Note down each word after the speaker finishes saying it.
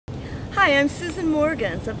Hi, I'm Susan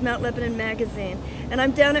Morgans of Mount Lebanon Magazine, and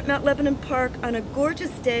I'm down at Mount Lebanon Park on a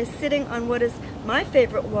gorgeous day sitting on what is my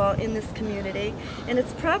favorite wall in this community, and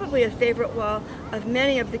it's probably a favorite wall of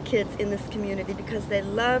many of the kids in this community because they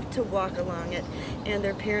love to walk along it, and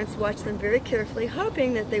their parents watch them very carefully,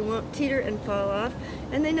 hoping that they won't teeter and fall off,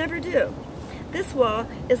 and they never do. This wall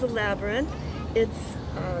is a labyrinth. It's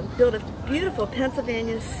built of beautiful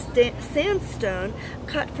Pennsylvania sandstone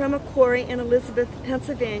cut from a quarry in Elizabeth,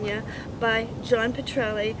 Pennsylvania by John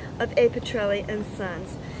Petrelli of A. Petrelli and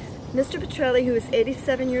Sons. Mr. Petrelli, who is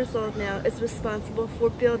 87 years old now, is responsible for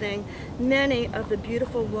building many of the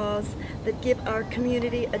beautiful walls that give our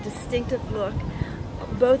community a distinctive look,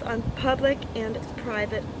 both on public and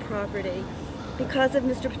private property. Because of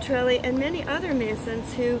Mr. Petrelli and many other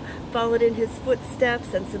Masons who followed in his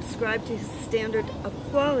footsteps and subscribed to his standard of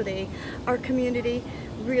quality, our community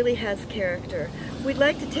really has character. We'd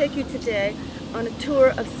like to take you today on a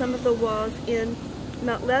tour of some of the walls in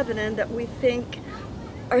Mount Lebanon that we think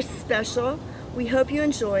are special. We hope you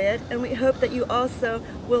enjoy it, and we hope that you also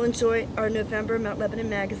will enjoy our November Mount Lebanon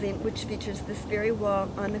magazine, which features this very wall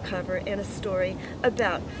on the cover and a story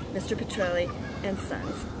about Mr. Petrelli and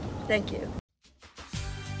Sons. Thank you.